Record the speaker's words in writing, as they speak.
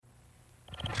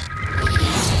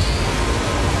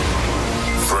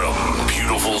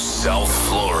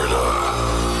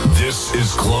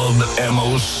Club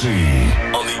MOC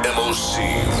on the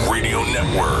MOC Radio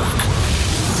Network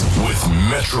with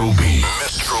Metro Beats.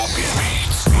 Metro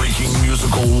Beats. Breaking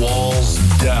musical walls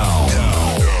down.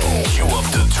 Cue up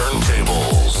the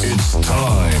turntables. It's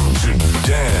time to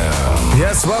dance.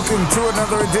 Yes, welcome to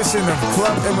another edition of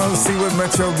Club MOC with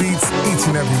Metro Beats. Each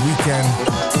and every weekend,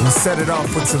 we set it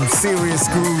off with some serious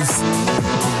grooves.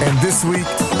 And this week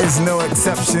is no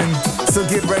exception. So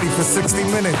get ready for 60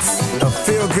 minutes of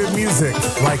feel-good music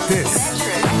like this.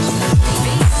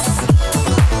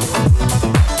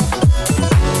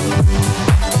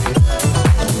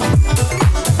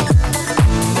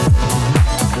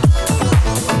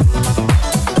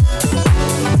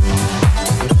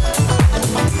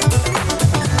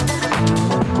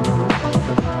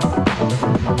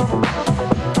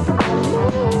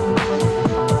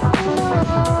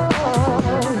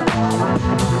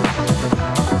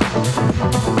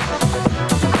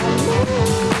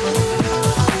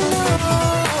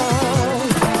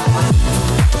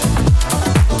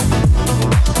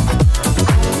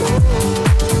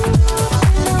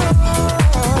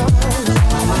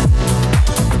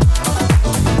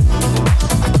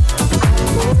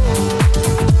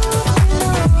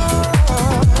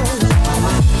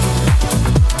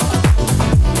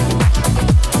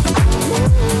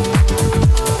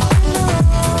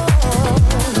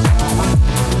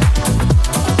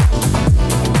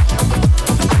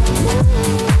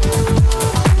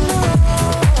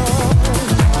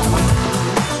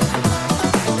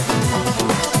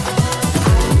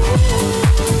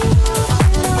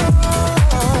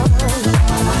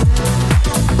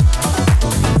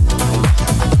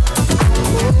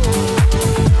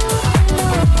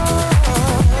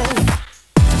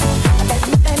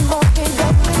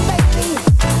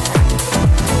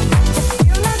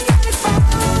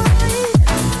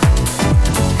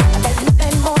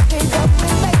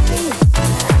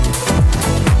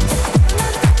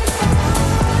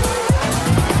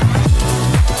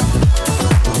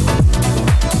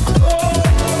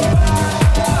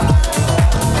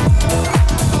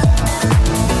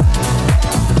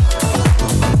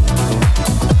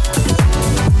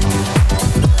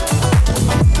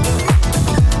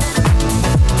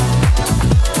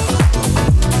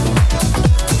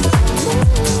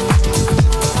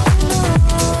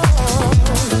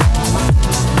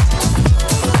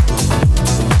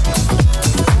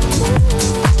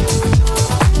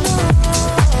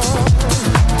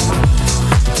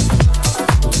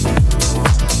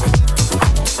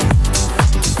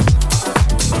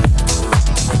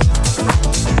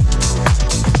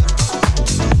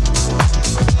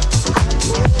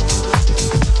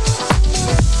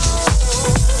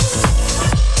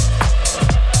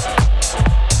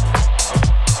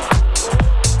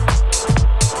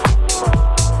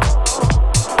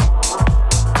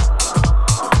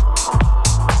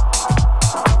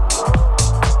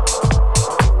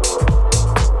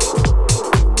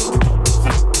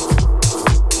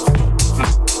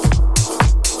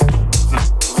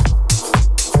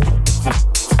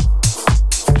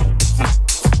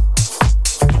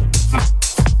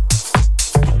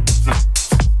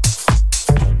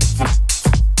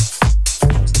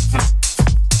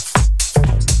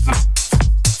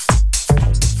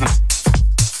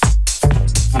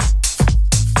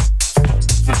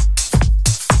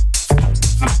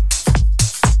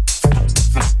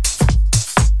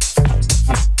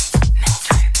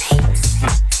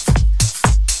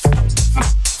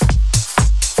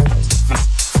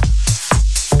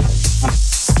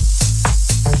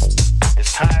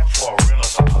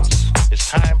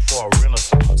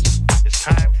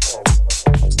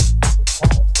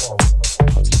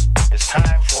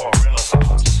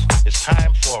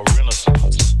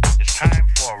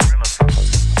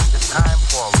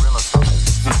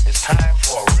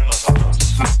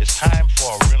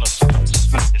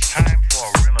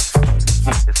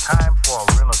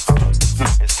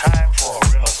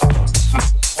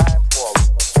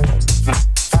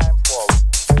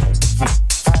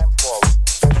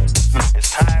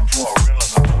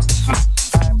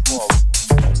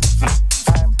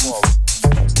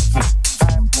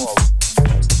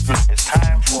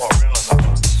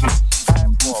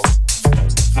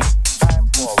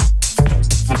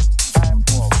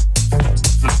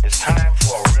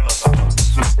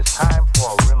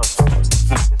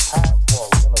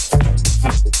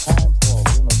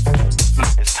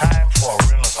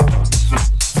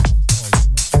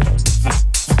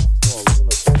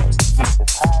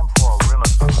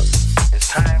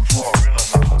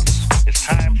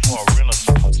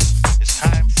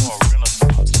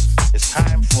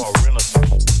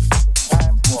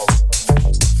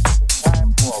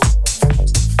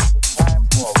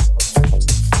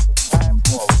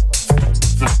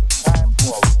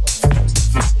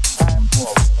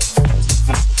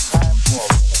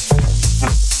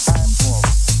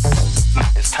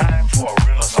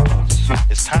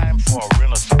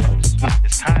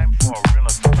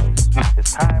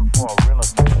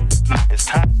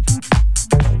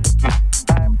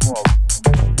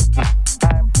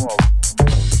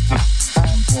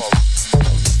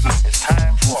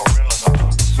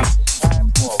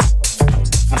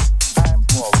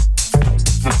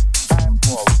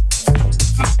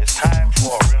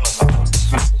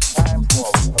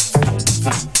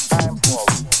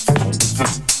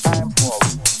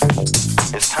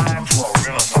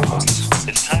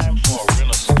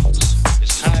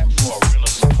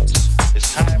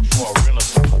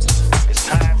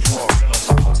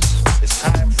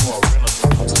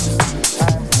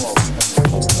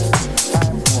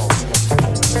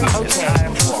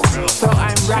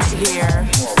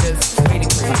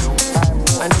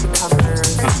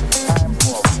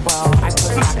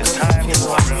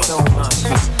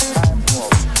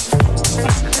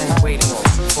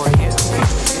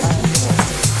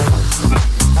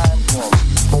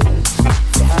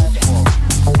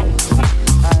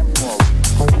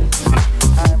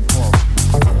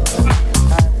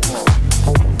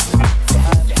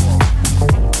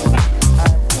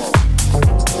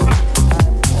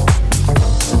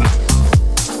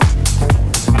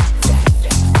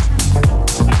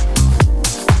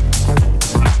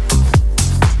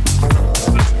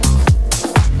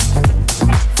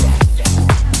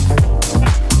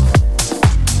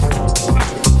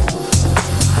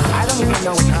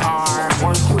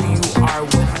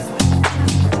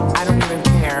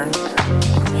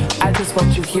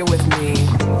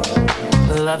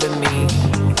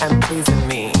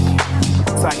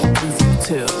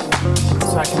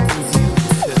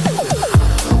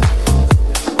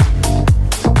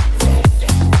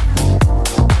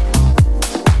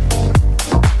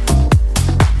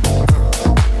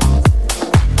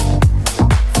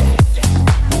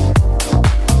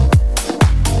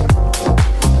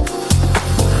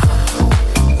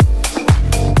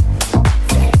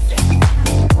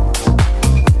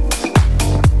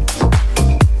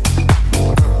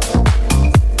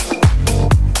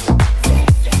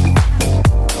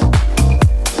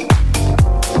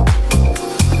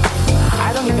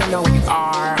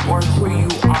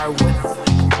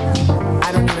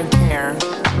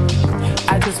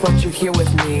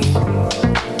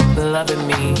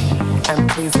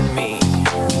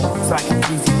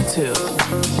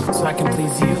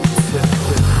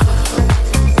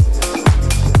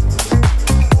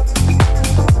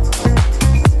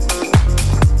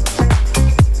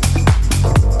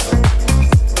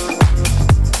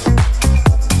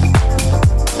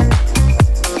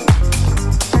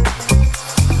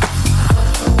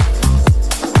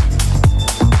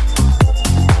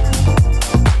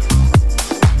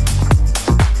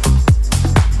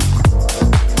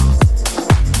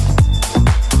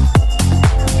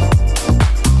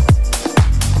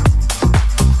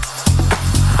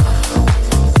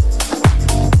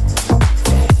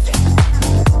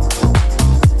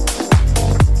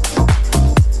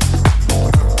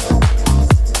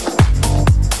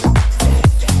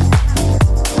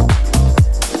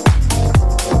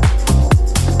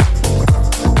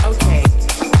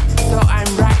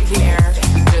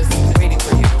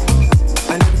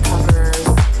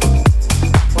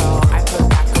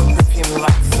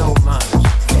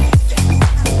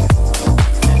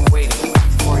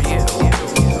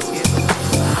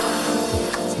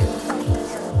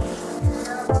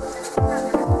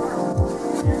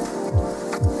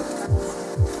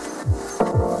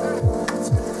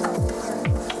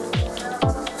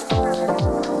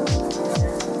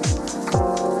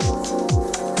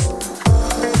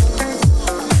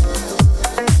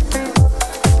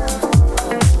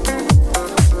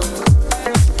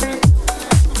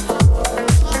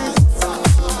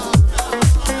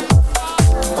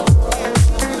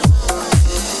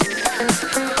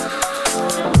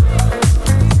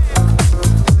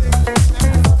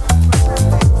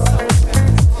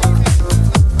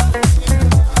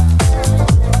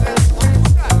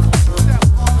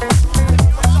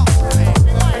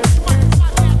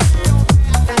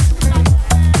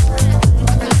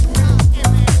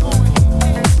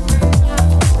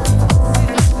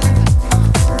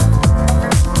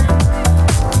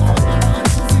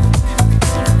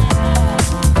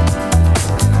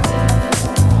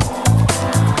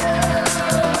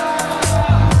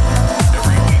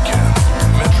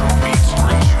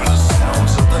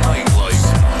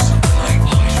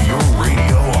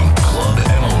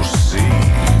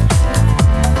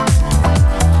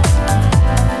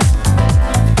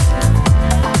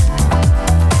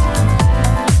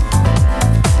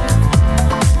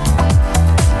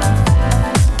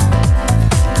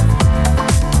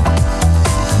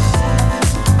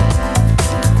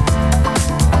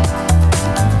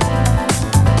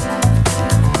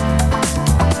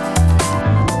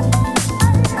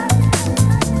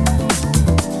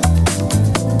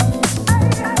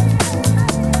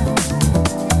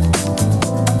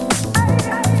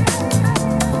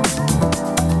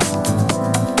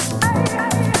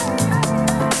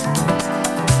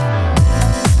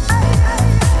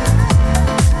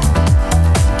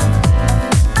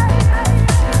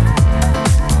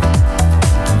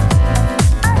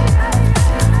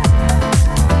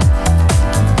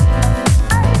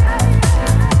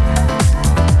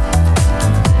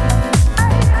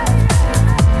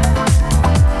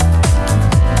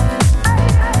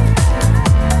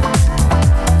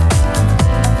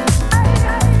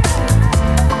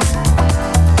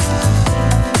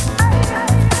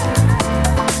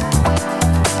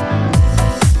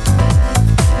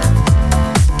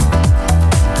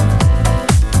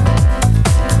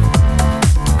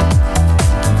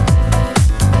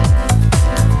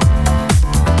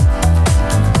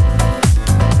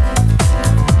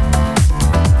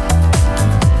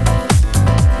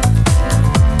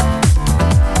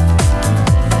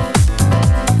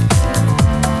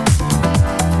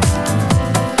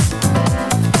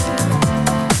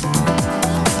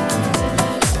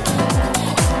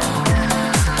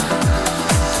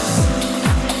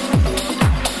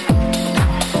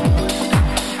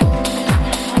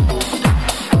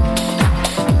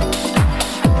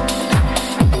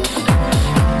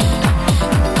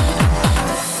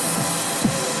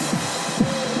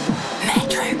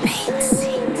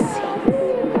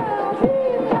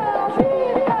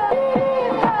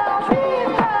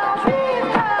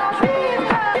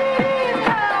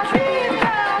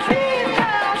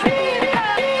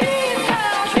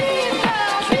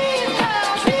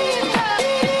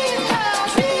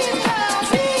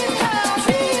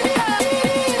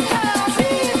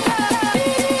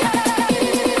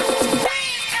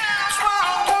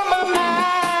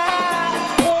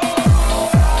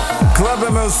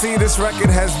 MOC, this record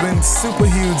has been super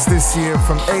huge this year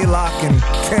from A-Lock and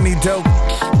Kenny Dope.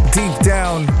 Deep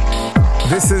Down.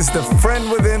 This is the Friend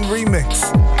Within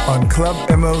remix on Club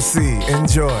MOC.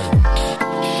 Enjoy.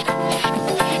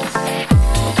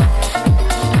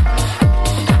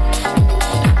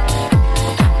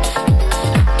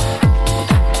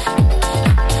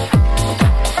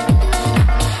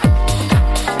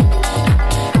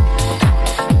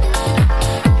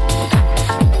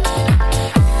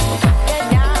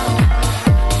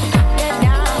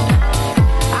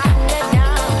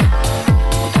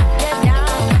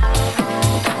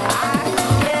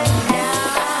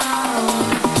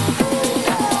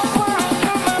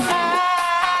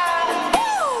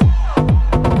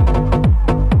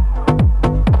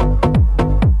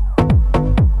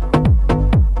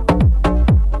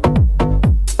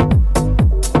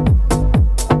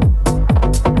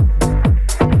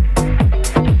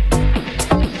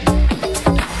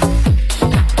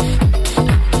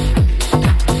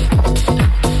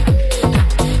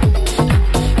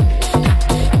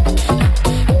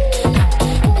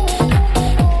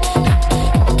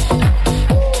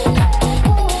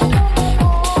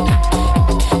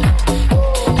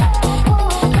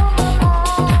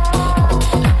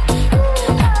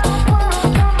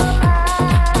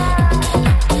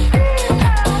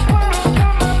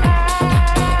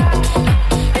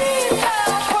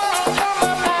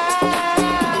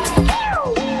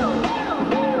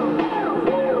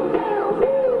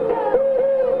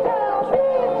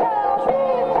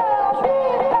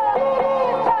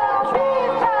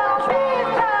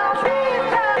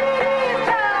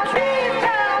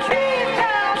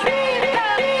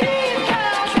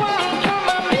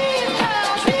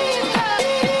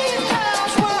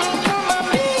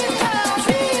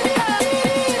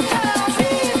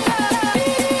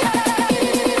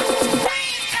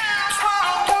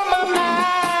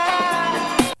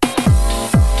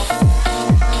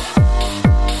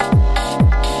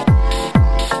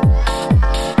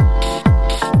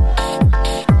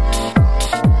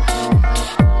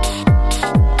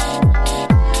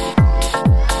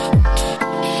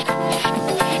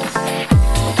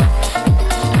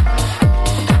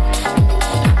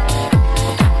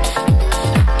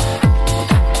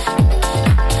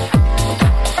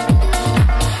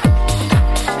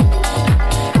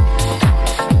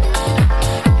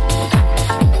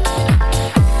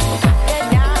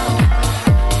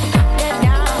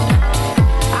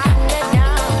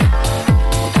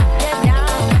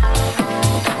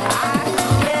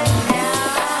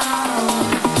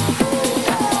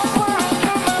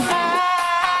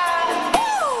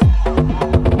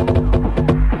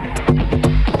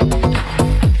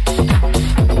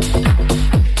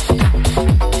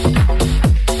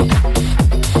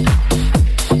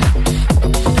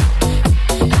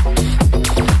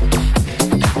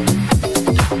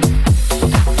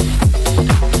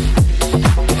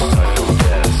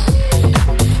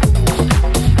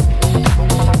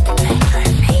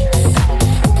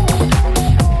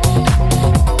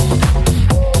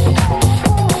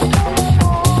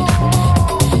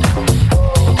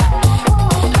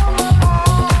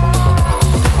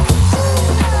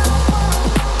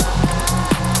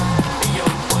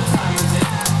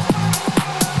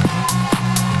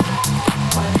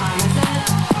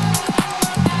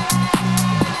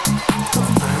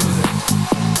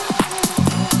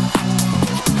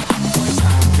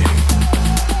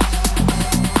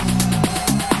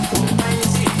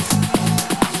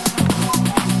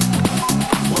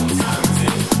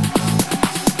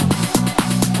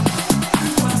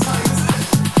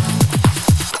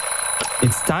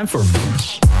 Time for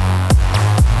Beach.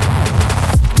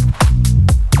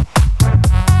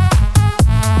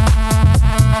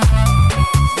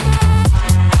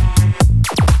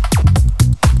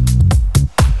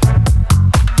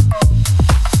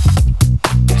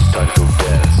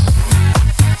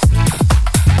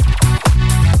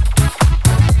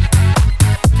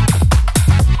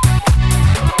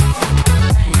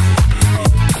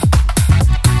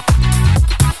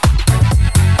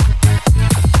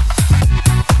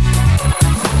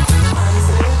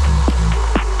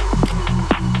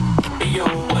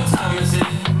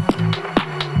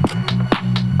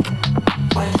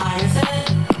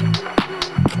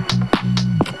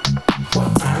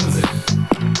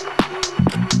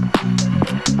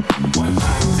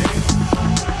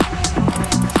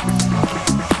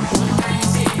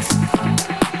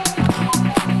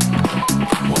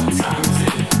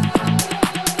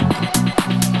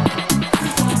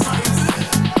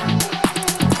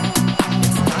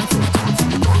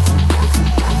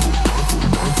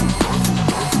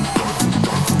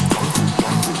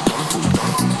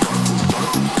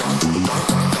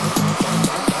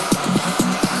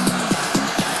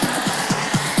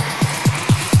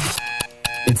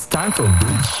 time for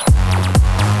Bleach.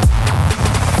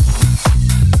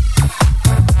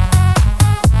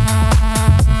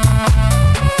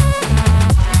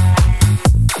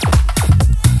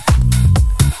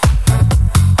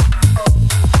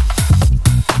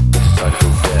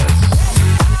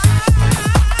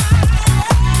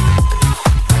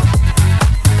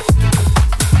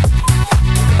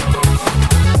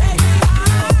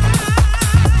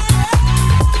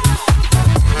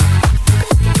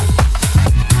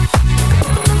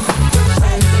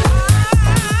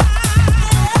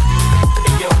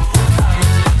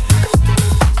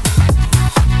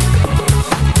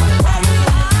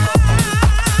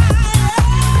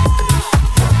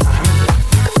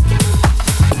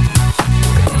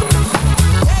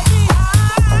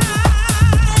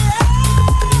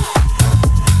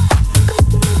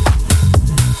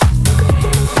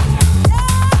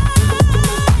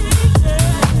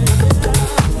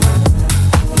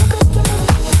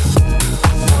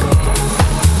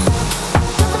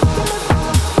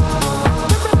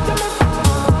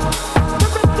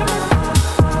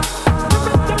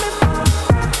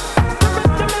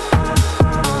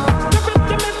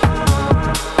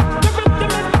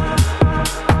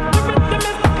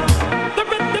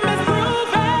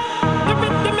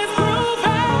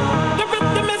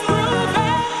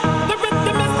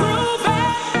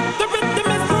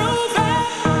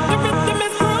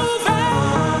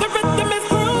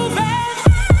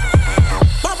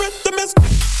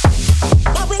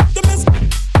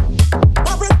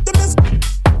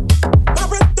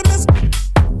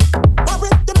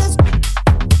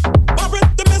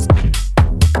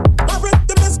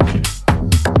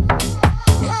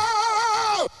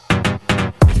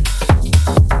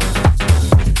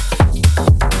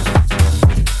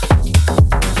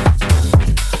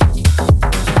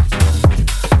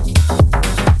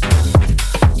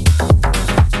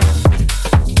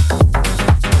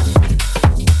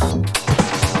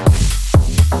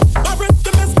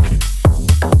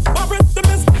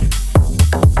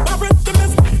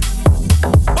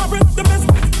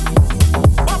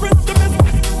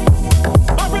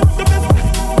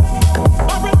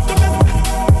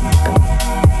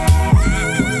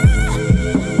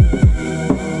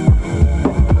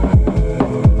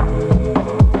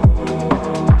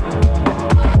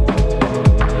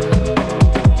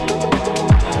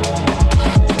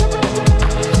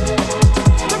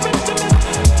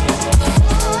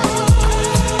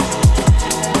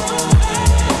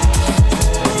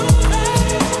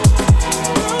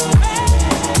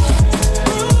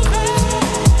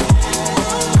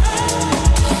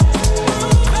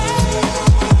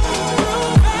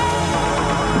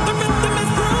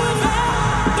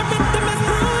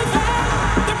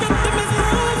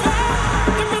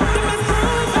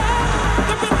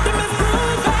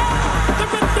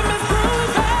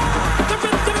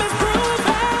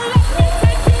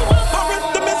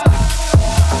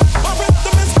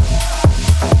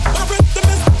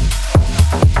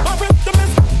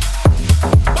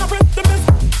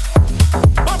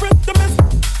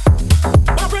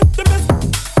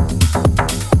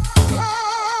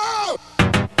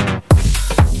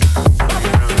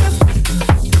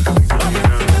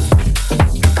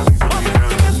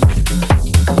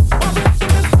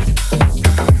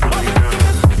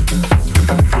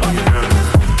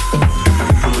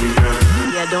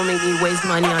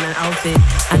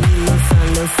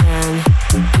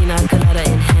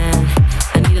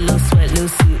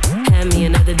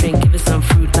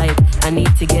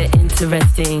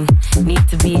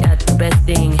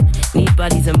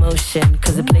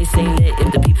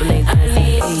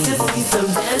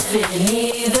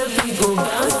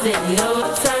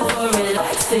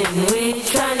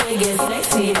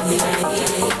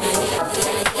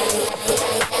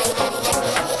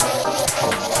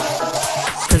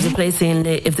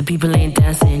 If the people ain't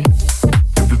dancing,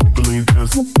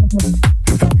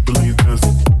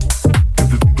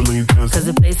 cause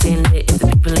the place ain't lit if the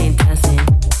people ain't dancing.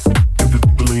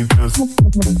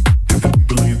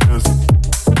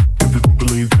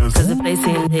 Cause the place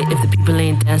ain't lit if the people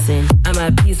ain't dancing. I'm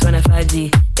at peace when I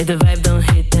 5G. If the vibe don't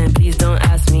hit, then please don't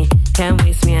ask me. Can't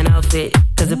waste me an outfit.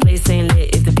 Cause the place ain't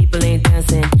lit if the people ain't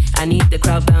dancing. I need the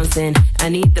crowd bouncing. I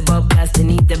need the ball blasting.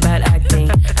 Need the bad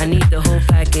acting. I need the whole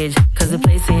package. Cause the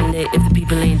place ain't lit if the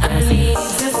people ain't dancing. I need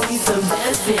to see some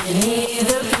dancing. Need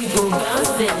the people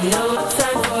bouncing. No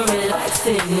time for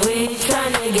relaxing. We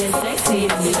tryna get sexy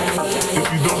tonight. If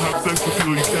you don't have sex with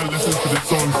people, you can't listen to this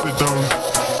song. Sit down.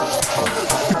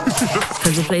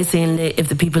 Cause the place ain't lit if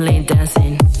the people ain't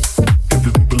dancing. If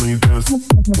the people ain't dancing.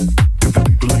 If the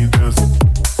people ain't dancing.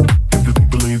 If the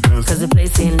people ain't dancing. Cause the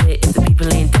place ain't lit if the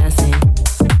people ain't dancing.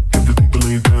 If the people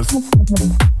ain't dancing.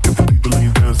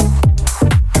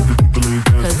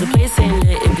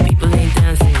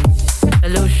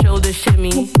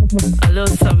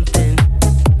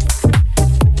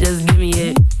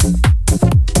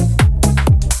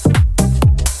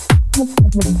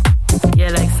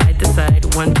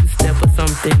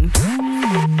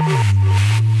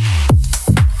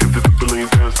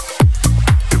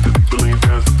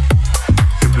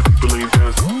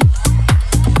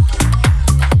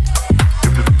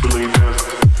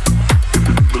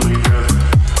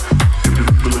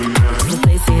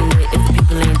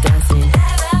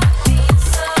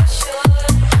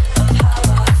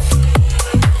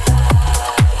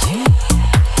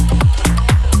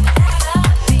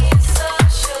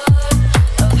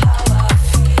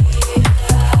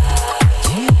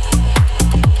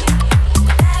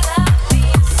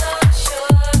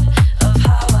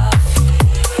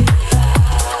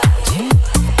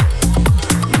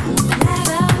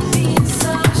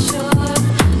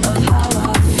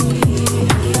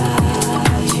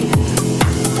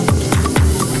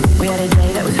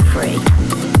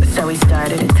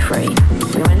 at 3.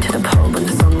 We went to the pub when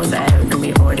the sun was out and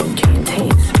we ordered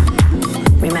G&Ts.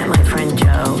 We met my friend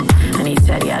Joe and he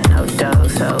said he had no dough,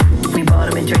 so we bought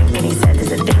him a drink and he said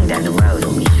there's a thing down the road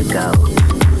and we should go.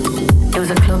 It was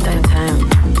a club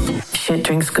downtown. Shit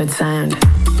drinks, good sound.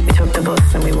 We took the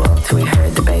bus and we walked till we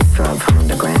heard the bass throb from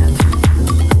underground.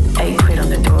 8 quid on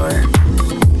the door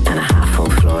and a half full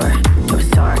floor. It was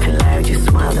dark and loud, you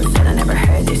smiled and said I never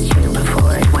heard this tune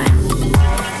before. It went.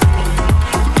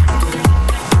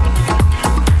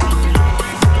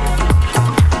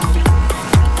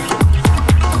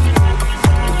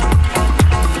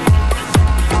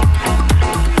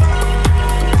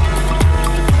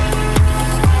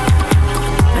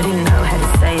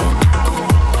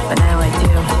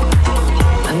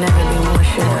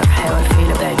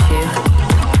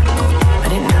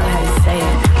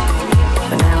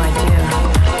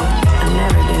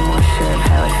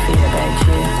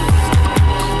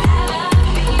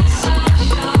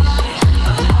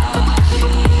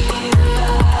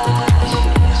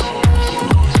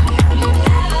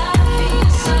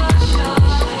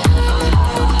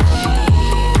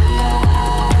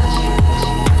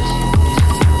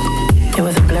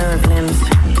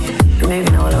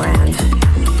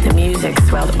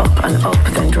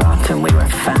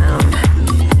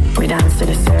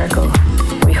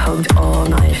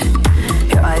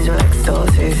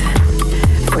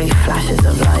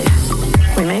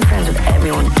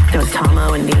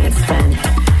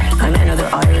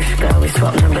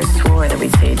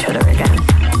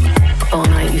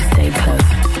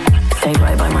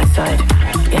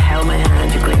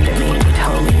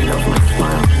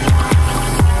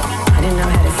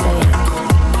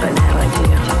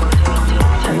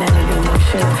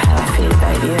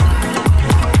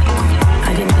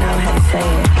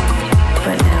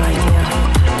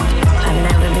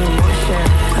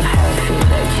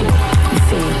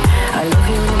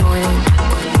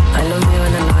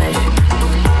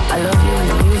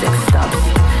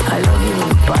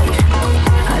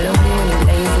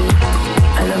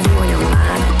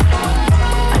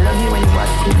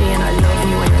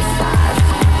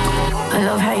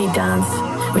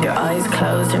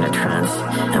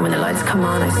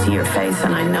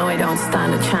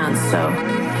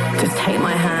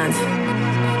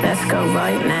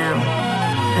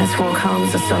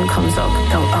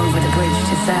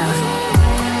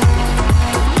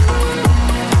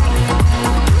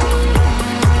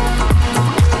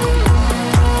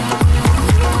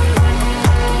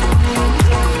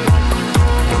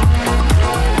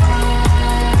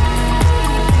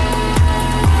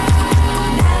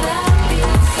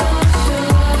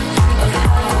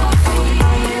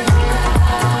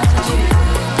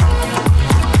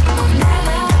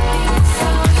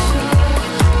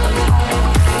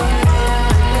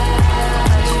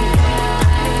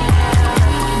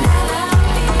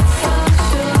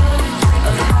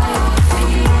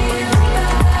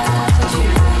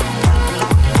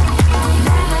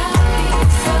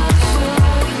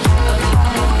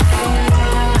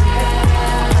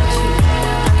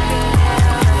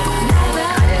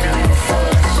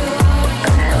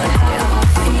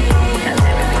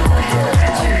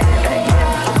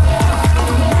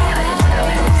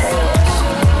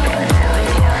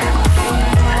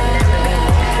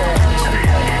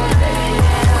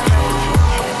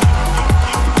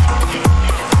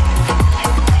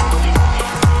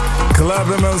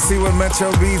 MOC with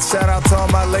Metro Beats. Shout out to all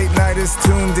my late nighters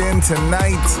tuned in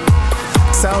tonight.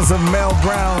 Sounds of Mel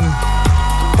Brown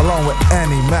along with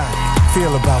Annie Mac.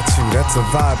 Feel About You. That's a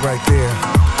vibe right there.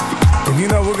 And you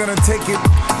know we're gonna take it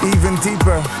even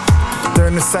deeper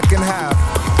during the second half,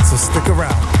 so stick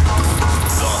around.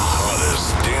 The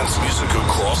hottest dance music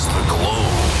across the globe.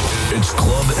 It's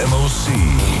Club MOC.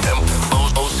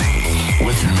 MOC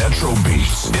with Metro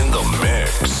Beats in the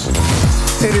mix.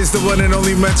 It is the one and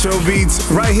only Metro Beats,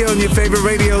 right here on your favorite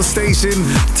radio station,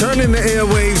 turning the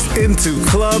airwaves into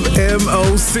Club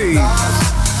MOC.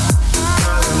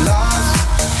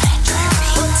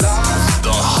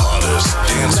 The hottest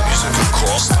dance music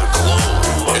across the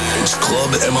globe. It's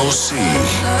Club MOC.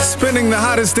 Spinning the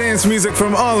hottest dance music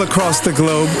from all across the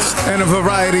globe, and a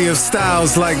variety of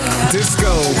styles like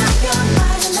disco,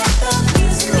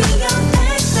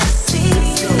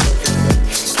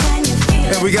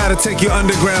 and we gotta take you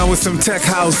underground with some tech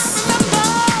house.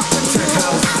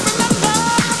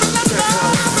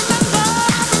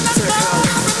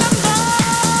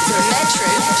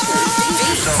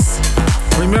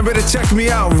 Remember to check me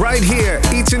out right here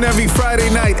each and every Friday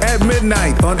night at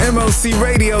midnight on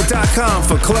MOCRadio.com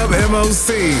for Club MOC.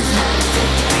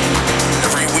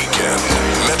 Every weekend,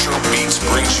 Metro Beats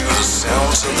brings you the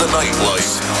sounds of the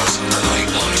nightlife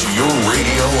to your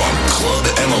radio on Club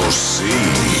MOC.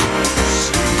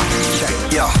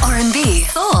 Yo. R&B,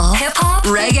 soul, hip-hop,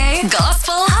 reggae,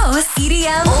 gospel, house,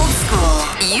 EDM, old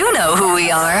school. You know who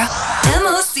we are.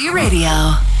 MOC Radio.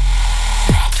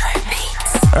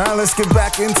 All right, let's get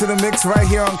back into the mix right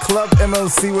here on Club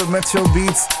MOC with Metro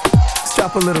Beats. Let's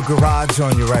drop a little garage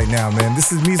on you right now, man.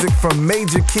 This is music from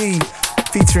Major Key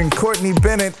featuring Courtney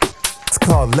Bennett. It's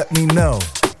called Let Me Know.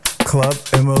 Club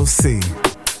MOC.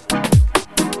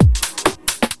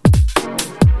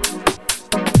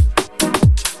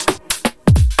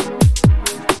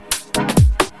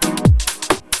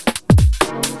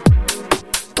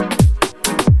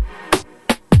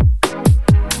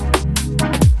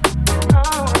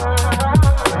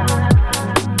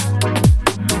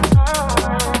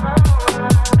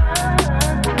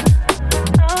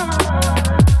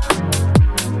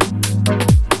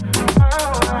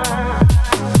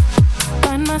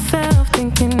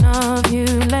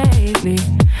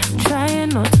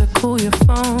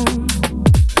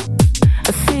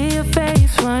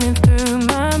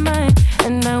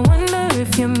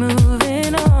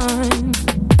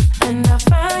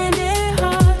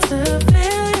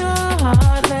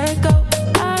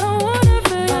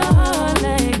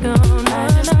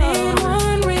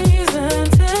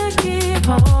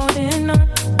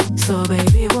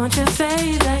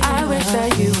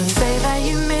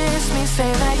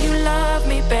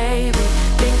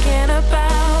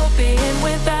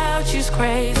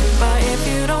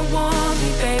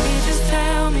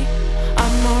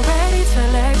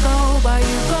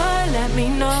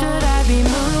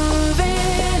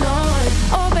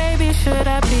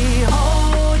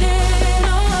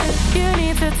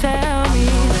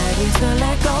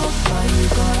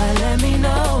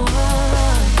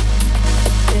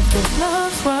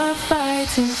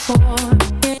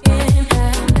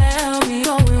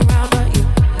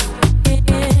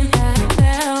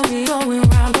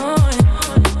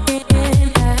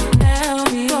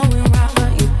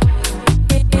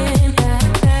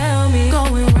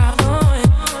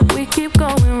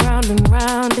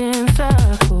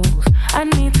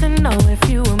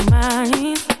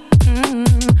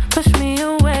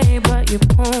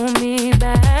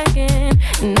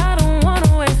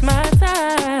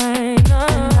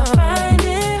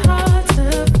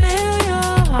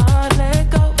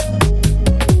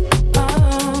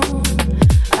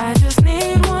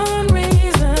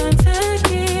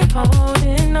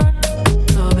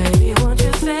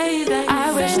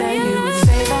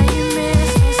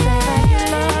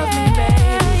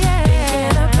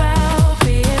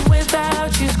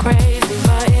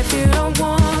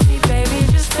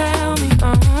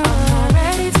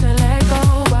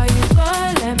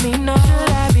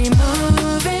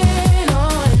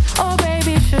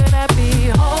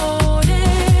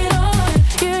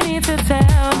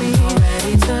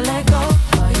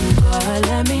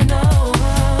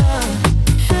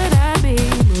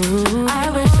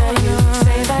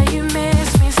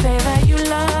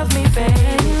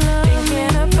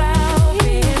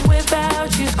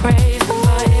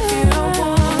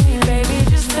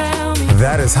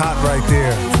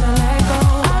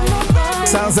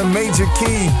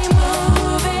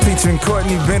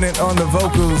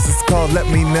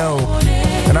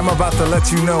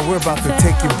 You know, we're about to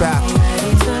take you back.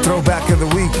 Throwback of the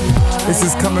week. This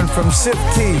is coming from Shift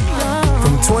Key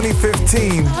from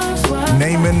 2015.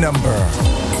 Name and number.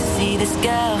 See this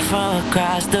girl from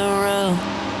across the room.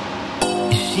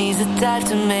 She's the type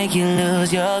to make you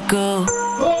lose your cool.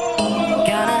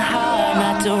 Kinda hard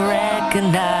not to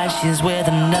recognize she's with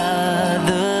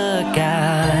another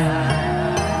guy.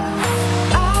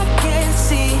 I can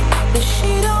see that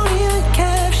she don't even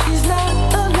care if she's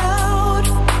not allowed.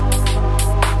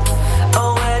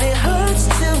 Oh, and it hurts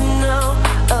to know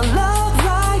a love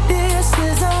like this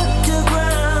is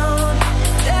underground.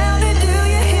 Tell me, do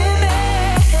you hear me?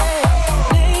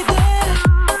 Baby,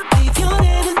 leave your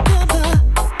name and number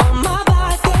on my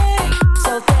body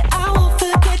so that I won't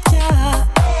forget ya.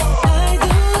 Light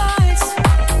the lights,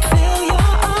 fill your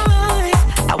eyes.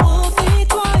 I won't think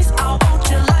twice, I want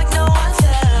you like no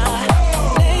other.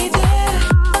 Baby,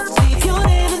 leave your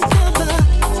name and number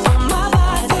on my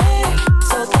body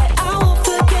so that I won't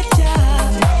forget ya.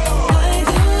 Light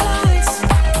the lights,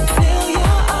 fill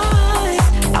your eyes.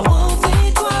 I won't think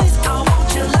twice, I want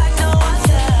you like no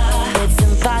other. It's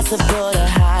impossible to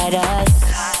hide us,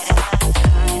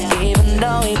 even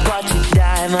though he brought you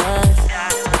diamonds.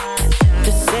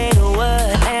 Just say the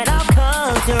word and I'll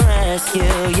come to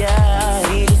rescue ya.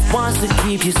 He just wants to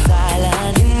keep you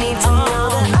silent. You need to know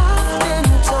that I've been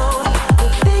told the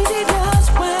things he does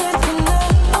when you're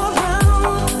not around.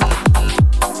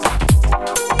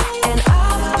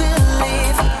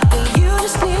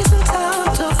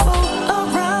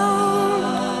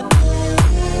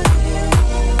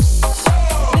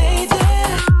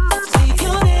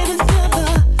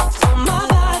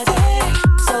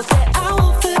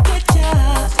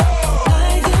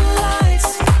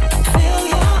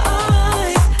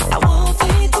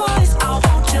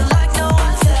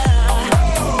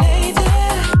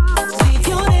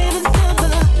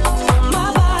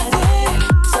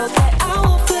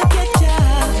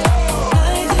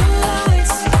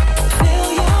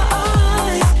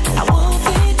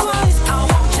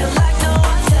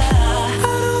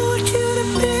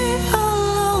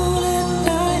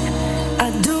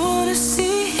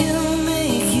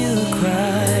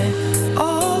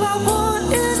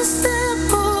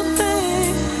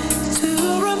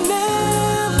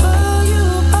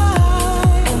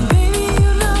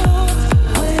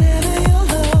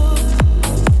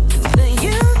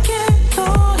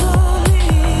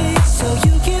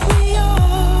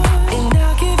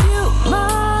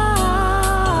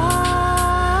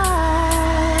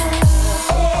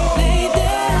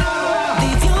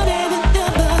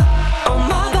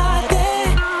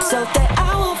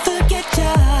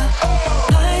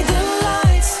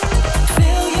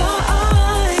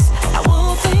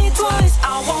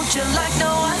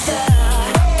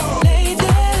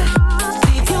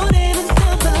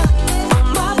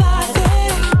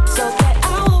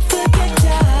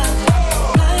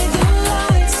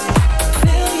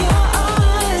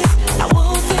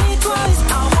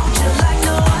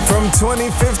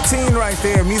 routine right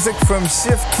there. Music from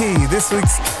Shift Key. This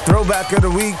week's throwback of the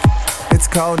week. It's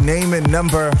called Name and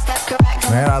Number.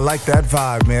 Man, I like that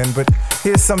vibe, man. But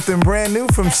here's something brand new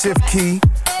from Shift Key,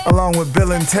 along with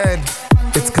Bill and Ted.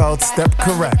 It's called Step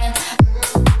Correct.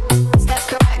 Step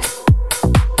correct.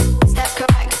 Step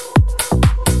correct.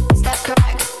 Step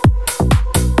correct.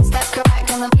 Step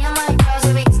correct. And me and my girls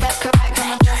will be step correct.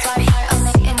 And the just right on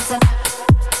the internet.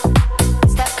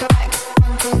 Step correct.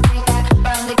 1, 2, 3, back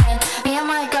round again. Me and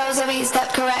my girls will be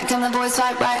step correct. And the boys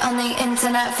swipe right on the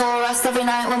internet for us every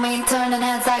night when we turning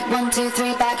heads like 1, 2,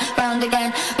 3, back round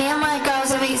again. Me and my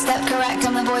girls will be step correct.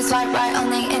 And the boys swipe right on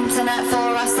the internet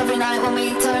for us every night when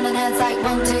we turning heads like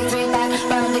 1, 2, 3, back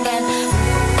round again.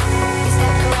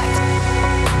 Step correct.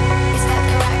 Step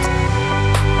correct.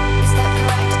 Step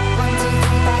correct. 1, 2,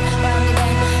 3, back round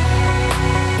again.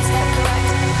 Step correct.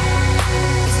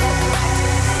 Step correct.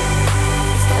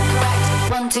 Step correct.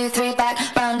 1, 2, 3, back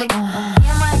round again. Me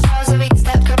and my girls will be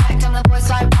step correct, and the boys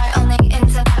swipe right on the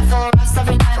internet for us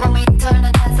every night when we turn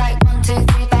our heads like 1, 2,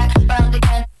 3, back round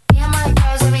again. Me and my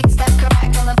girls will be step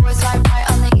correct, and the boys swipe right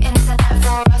on the internet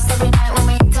for us every night when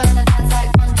we turn our heads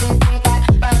like 1, 2, 3.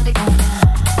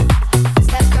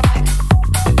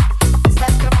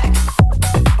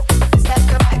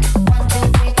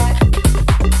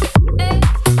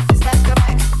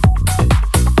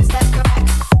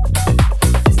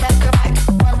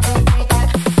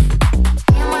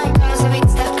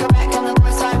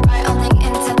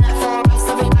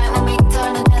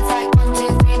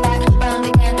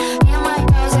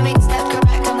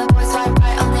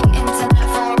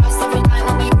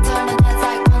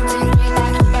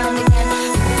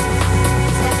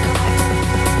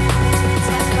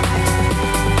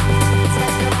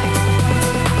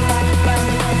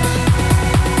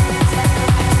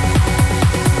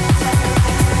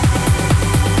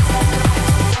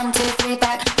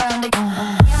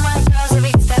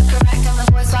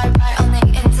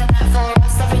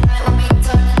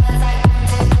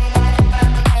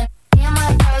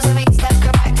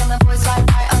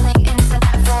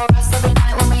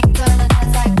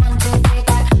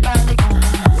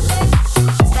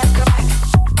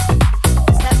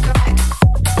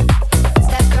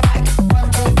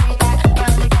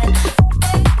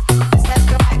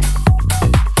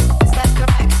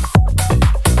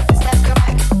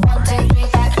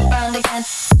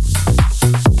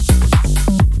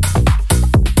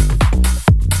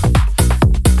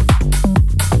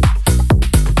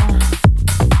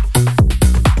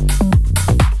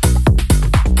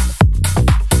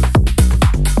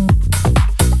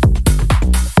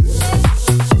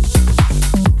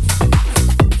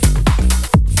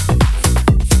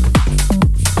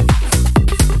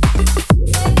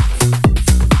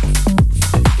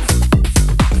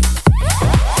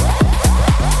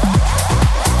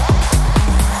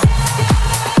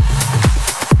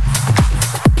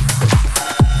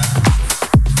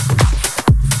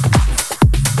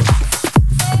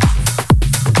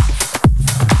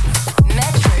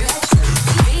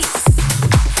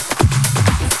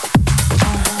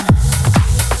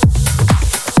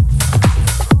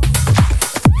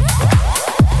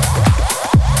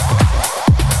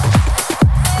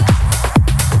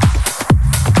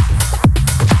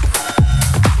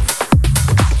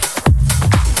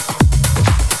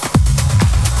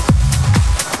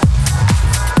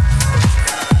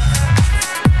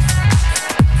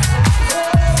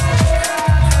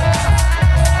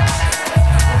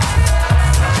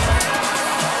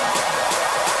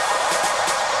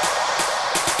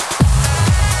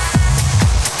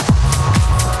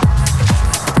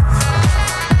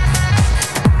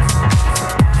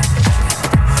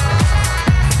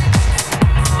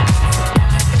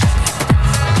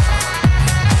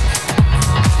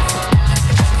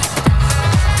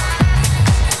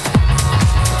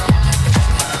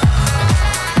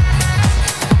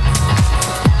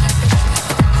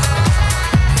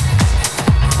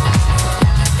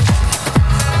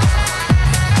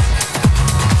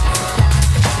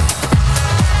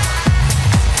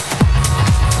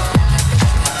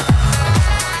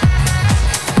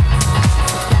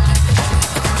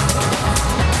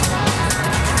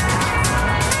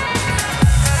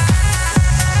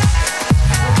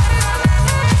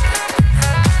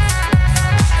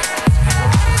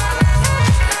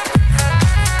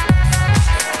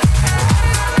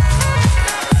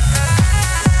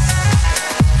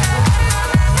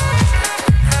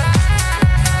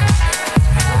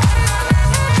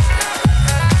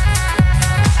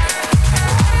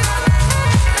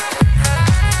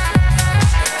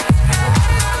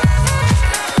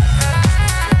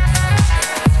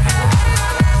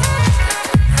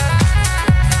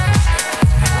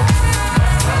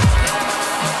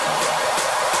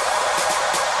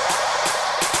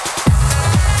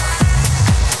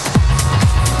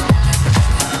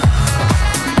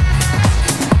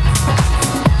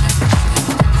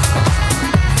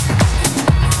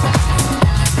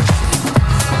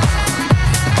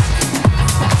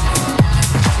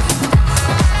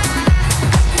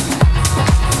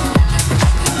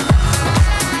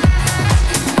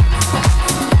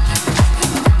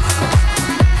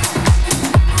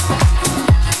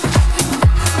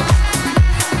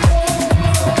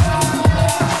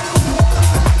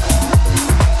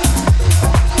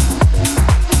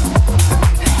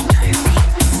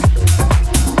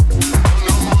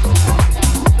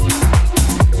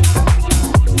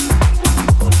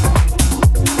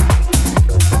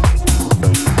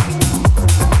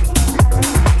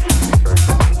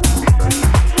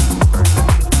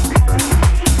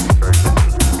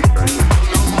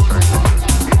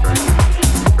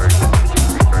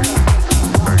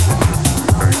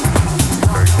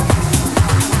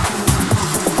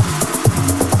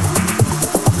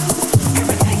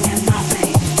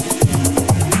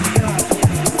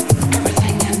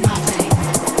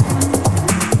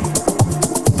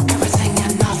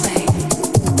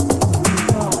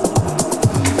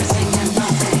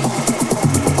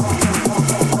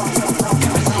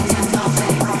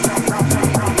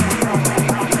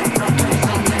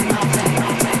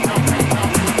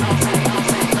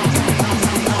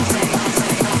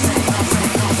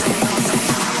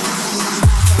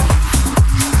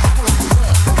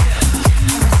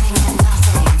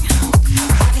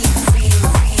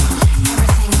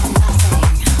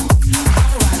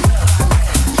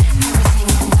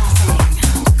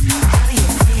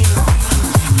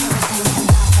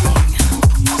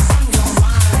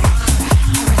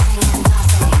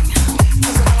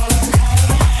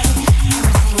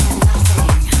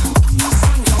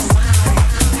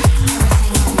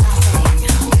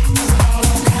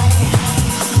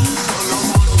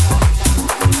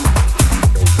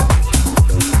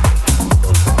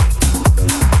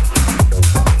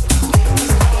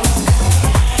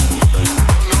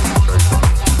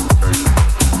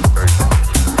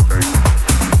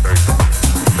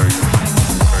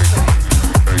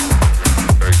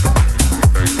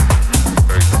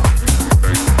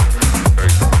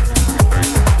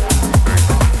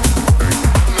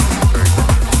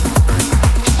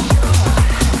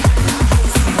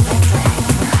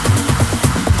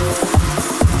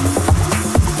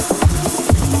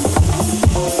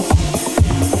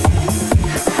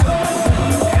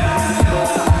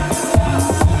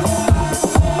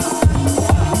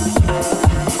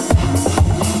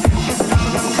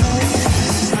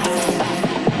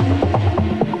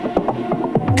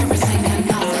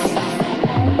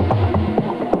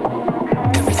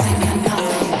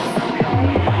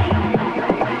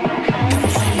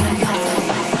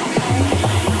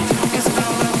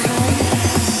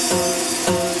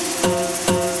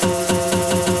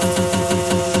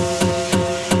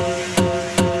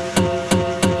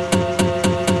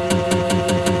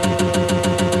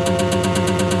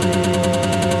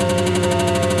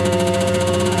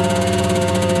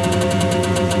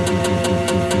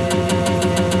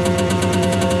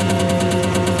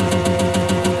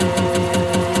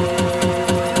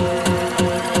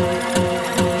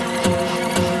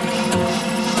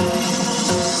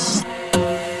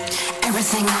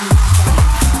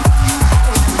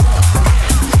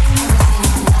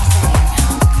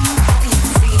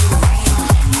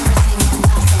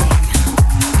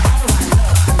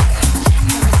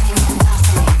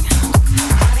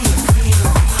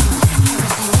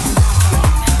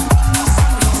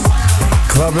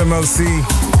 Club MOC,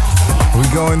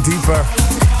 we going deeper.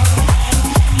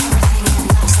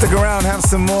 Stick around, have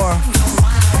some more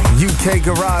UK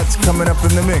Garage coming up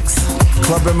in the mix.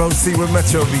 Club MOC with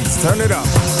Metro Beats. Turn it up.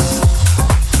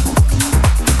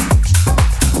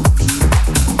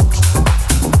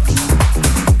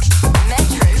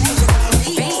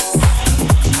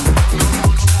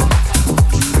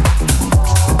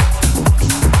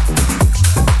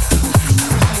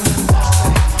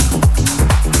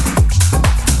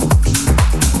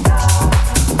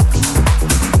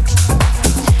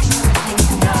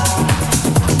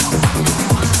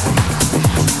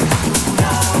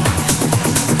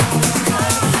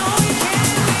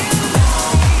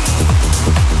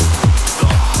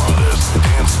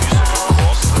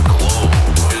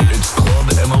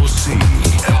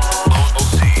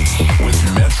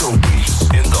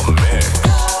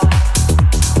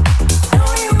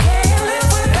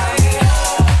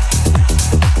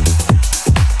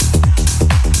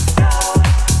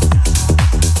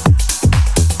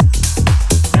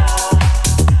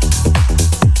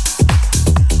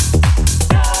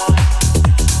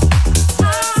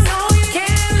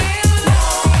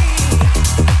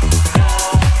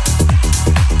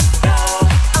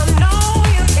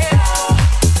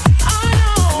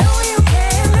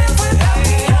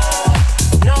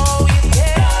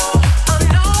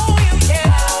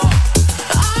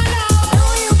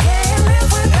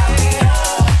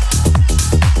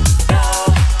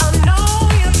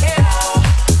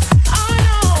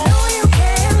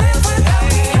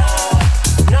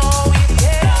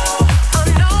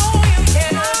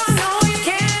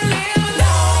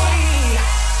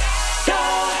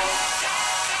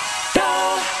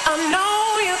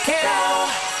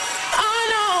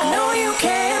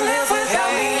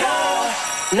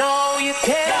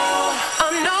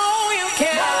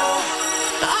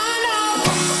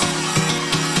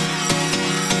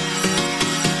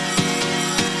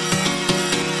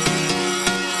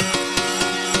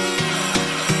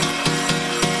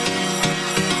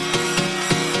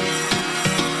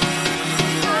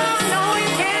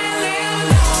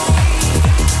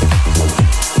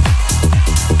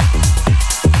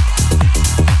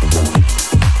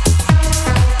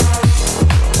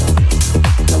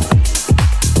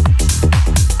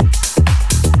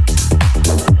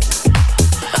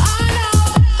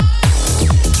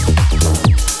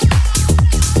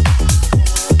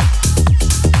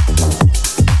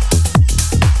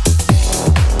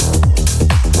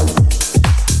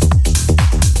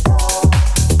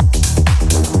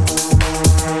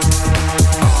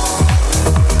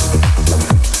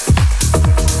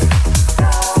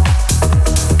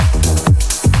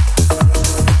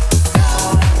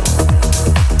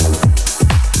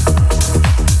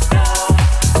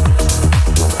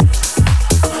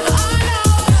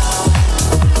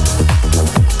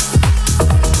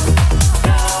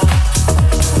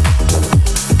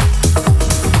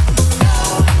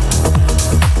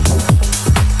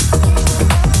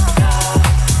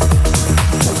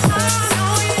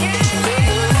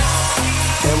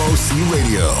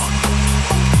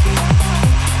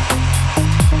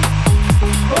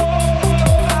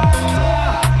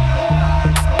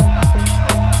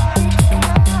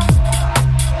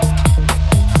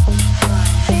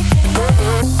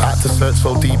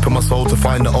 So deep in my soul to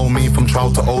find the old me from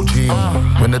child to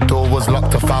OG. When the door was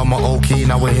locked, I found my old key.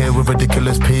 Now we're here with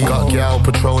ridiculous P. Got gal,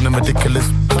 Patron and ridiculous.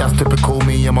 That's typical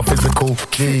me and my physical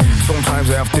G.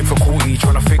 Sometimes I have difficulty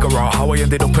trying to figure out how I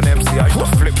ended up an MC. I used to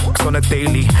flip books on a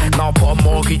daily. Now I put a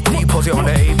mortgage deposit on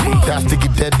the AP. That's Diggy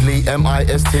Deadly,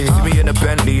 M-I-S-T. See me in a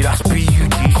Bentley, that's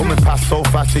B-U-G. Coming past so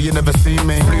fast, you never see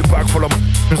me. Blue bag full of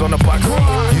on the back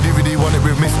seat. You do really want it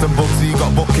with Mr. Bugsy.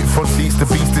 Got bucket front seats, the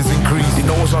beast is increased. He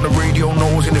knows on the radio,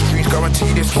 knows in the streets.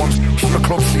 Guarantee this one's from the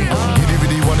club scene. You do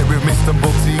really want it with Mr.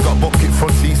 Bugsy. Got bucket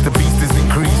front seats, the beast is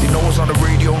increased. He knows on the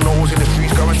radio, knows in the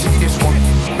streets. Guarantee this one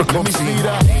from the club scene.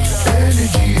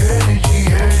 Energy, energy,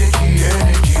 energy,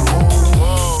 energy,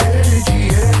 whoa.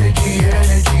 Energy, energy,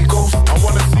 energy, goes. I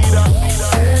wanna see that.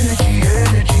 Energy,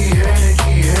 energy,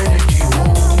 energy, energy,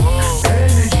 whoa.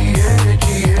 Energy,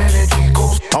 energy, energy,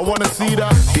 goes. I wanna see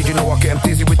that. Did you know I get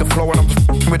dizzy with the flow and I'm just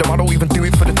with them? I don't even do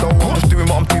it for the dough. I'm just doing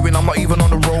what I'm doing. I'm not even on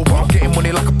the road, but I'm getting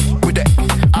money like a with it.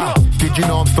 Did you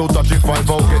know I'm still dodging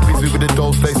 5-0? Get busy with the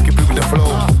dough, stay skippy with the flow.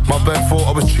 My bad thought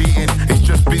I was cheating. It's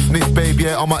just business, babe.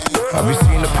 Yeah, I'm a. Have you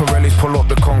seen the Pirellis pull up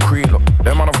the concrete? Look,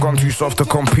 them man have gone too soft to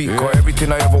compete. Got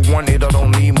everything I ever wanted, I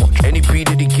don't need much. Any beat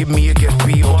that he give me, it gets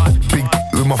beat up. Big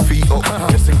with my feet up,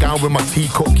 dressing down with my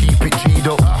teacup, keep it G'd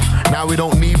up. Now we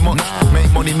don't need much, make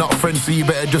money not friends, so you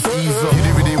better just ease up.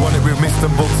 You really want it with Mr.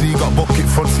 Bugsy, got bucket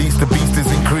front seats, the beast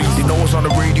is increased. He knows on the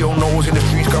radio, knows in the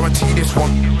streets, guarantee this this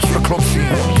one. It's the club scene.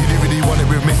 You really want it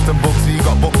with Mr. Bugsy.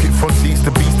 Got bucket front seats,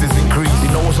 the beast is increased. You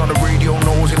know what's on the radio,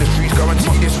 know what's in the streets.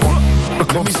 Guarantee this one. The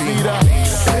club scene.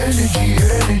 Energy,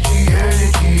 energy,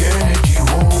 energy, energy,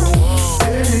 whoa.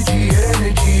 Energy,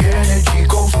 energy, energy,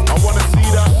 goes. I wanna see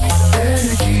that.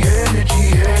 Energy, energy,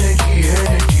 energy,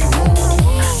 energy, whoa.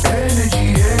 Energy,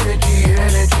 energy,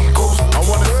 energy, goes. I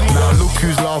wanna see that. Now look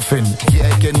who's laughing.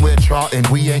 Yeah, again we're charting.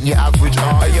 We ain't your average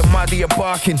Are artist. you mad? Are you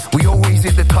barking? We always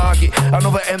hit the target.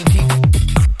 Another empty.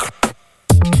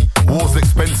 War's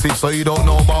expensive, so you don't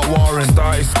know about warring.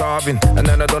 Started starving, and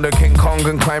then I done the King Kong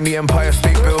and climbed the Empire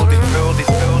State Building. Build it,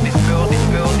 build it, build it,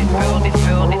 build it, build it,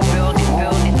 build it, build it, build it,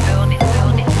 build it, build it, build it,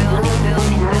 build it, build it, build it, build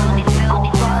it.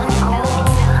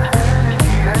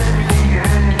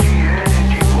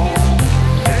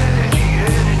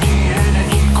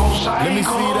 Let me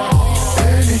see that.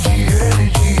 Energy,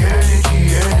 energy, energy,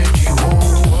 energy,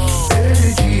 whoa.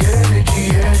 Energy, energy,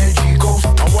 energy, goes. I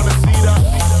wanna see that.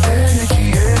 Energy,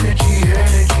 energy,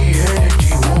 energy,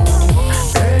 energy, whoa.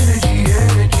 Energy,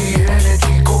 energy,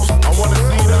 energy, goes. I wanna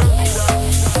see that.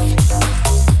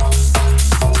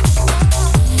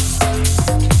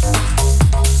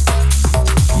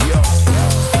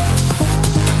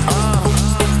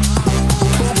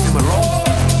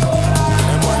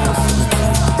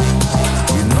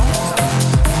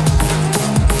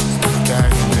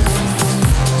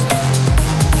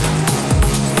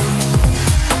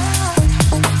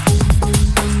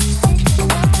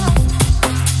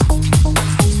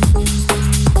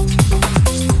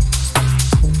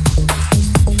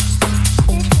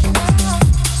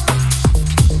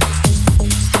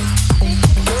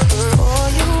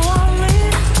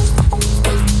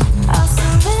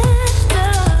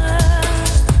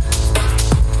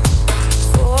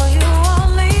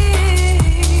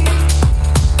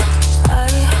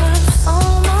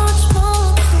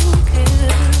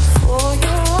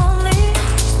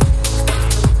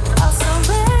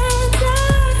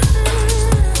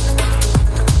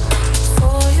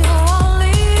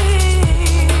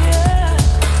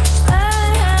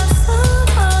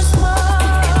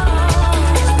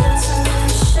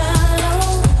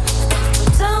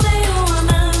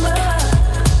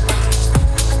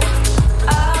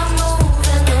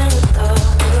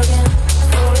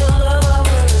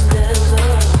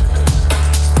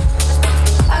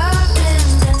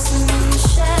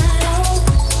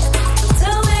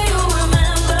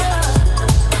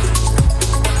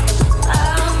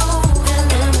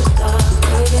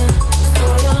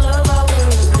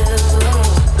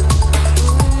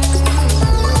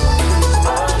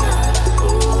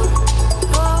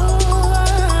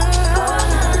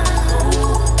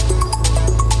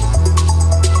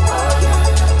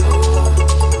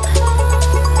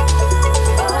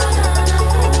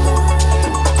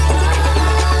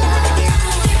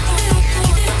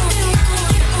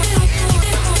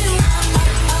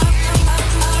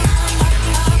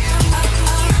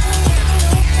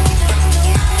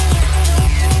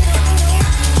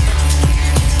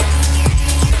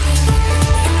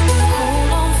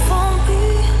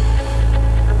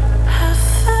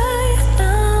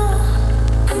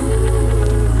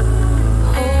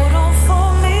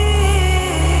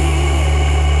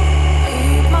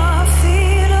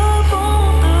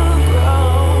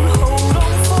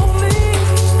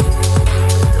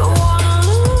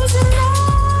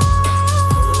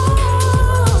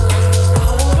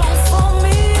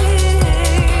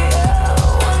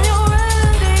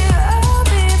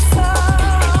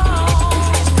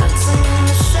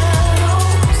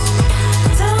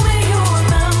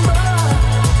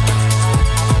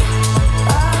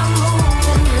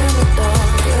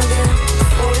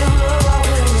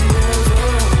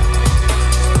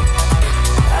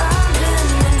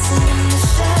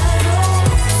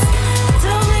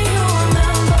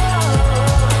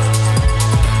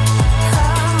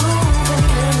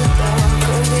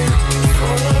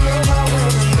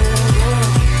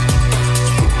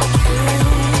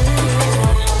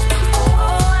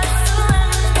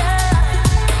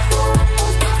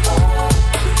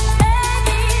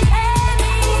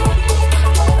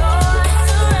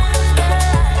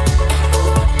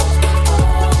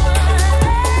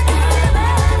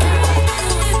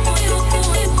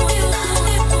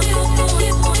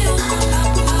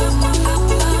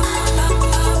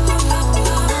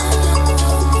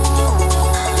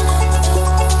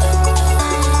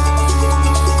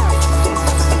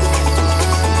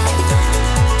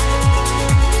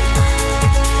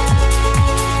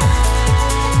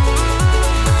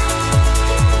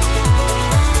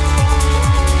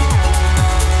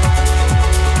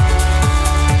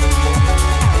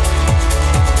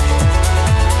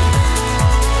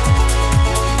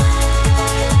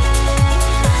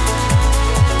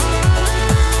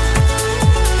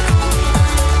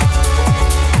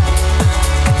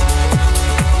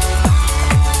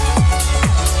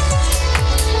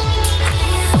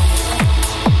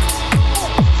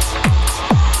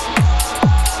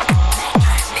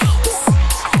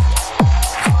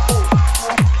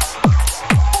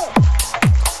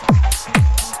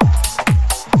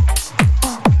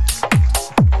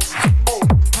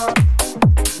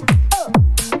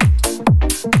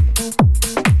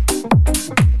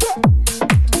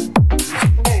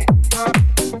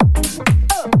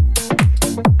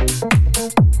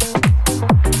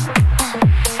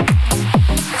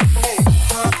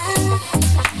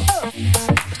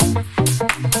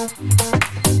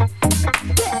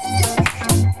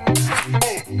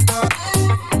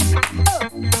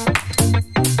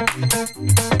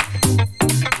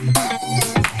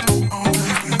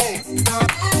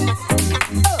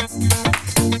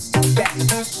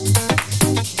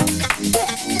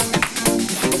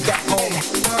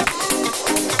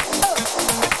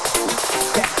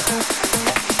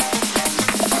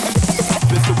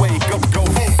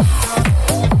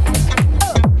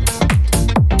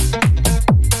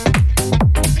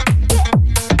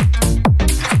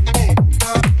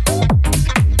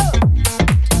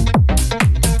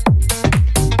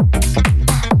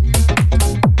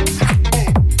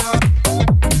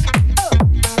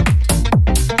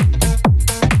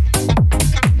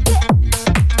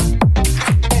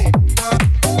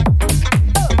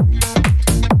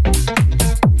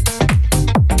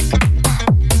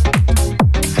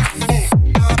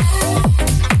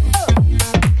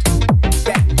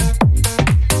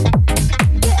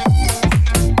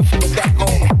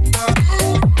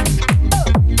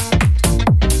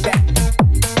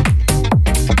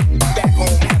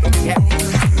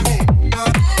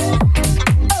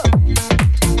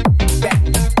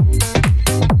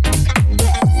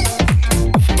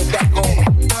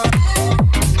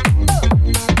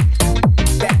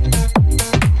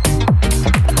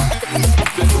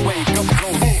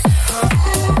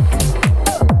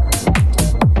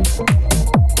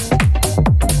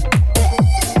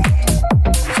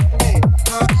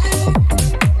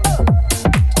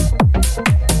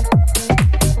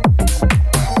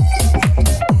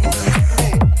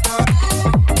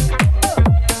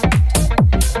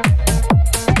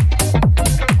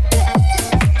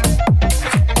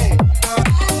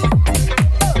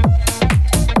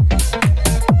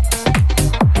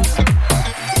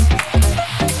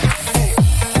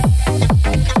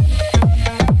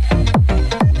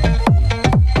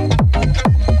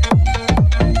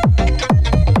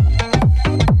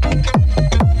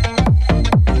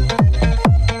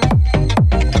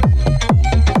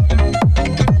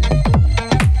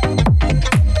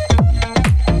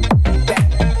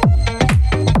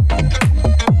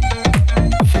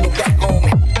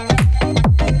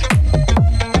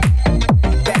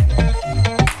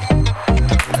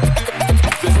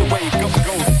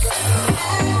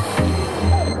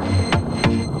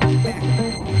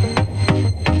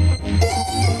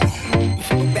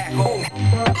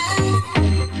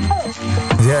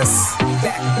 Yes.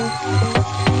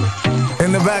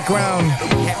 In the background,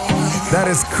 that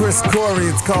is Chris Corey.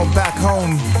 It's called Back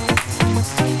Home.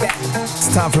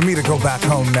 It's time for me to go back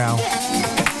home now.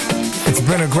 It's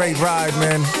been a great ride,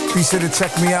 man. Be sure to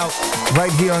check me out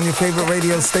right here on your favorite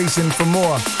radio station for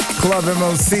more Club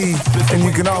MOC. And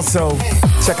you can also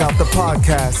check out the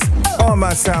podcast on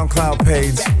my SoundCloud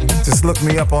page. Just look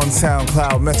me up on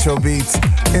SoundCloud, Metro Beats.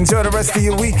 Enjoy the rest of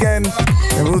your weekend,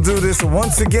 and we'll do this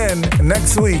once again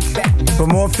next week for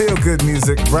more feel-good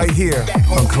music right here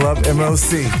on Club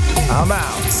MOC. I'm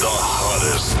out. The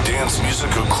hottest dance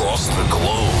music across the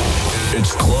globe.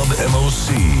 It's Club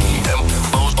MOC.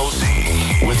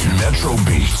 MOC with Metro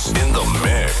Beats in the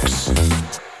mix.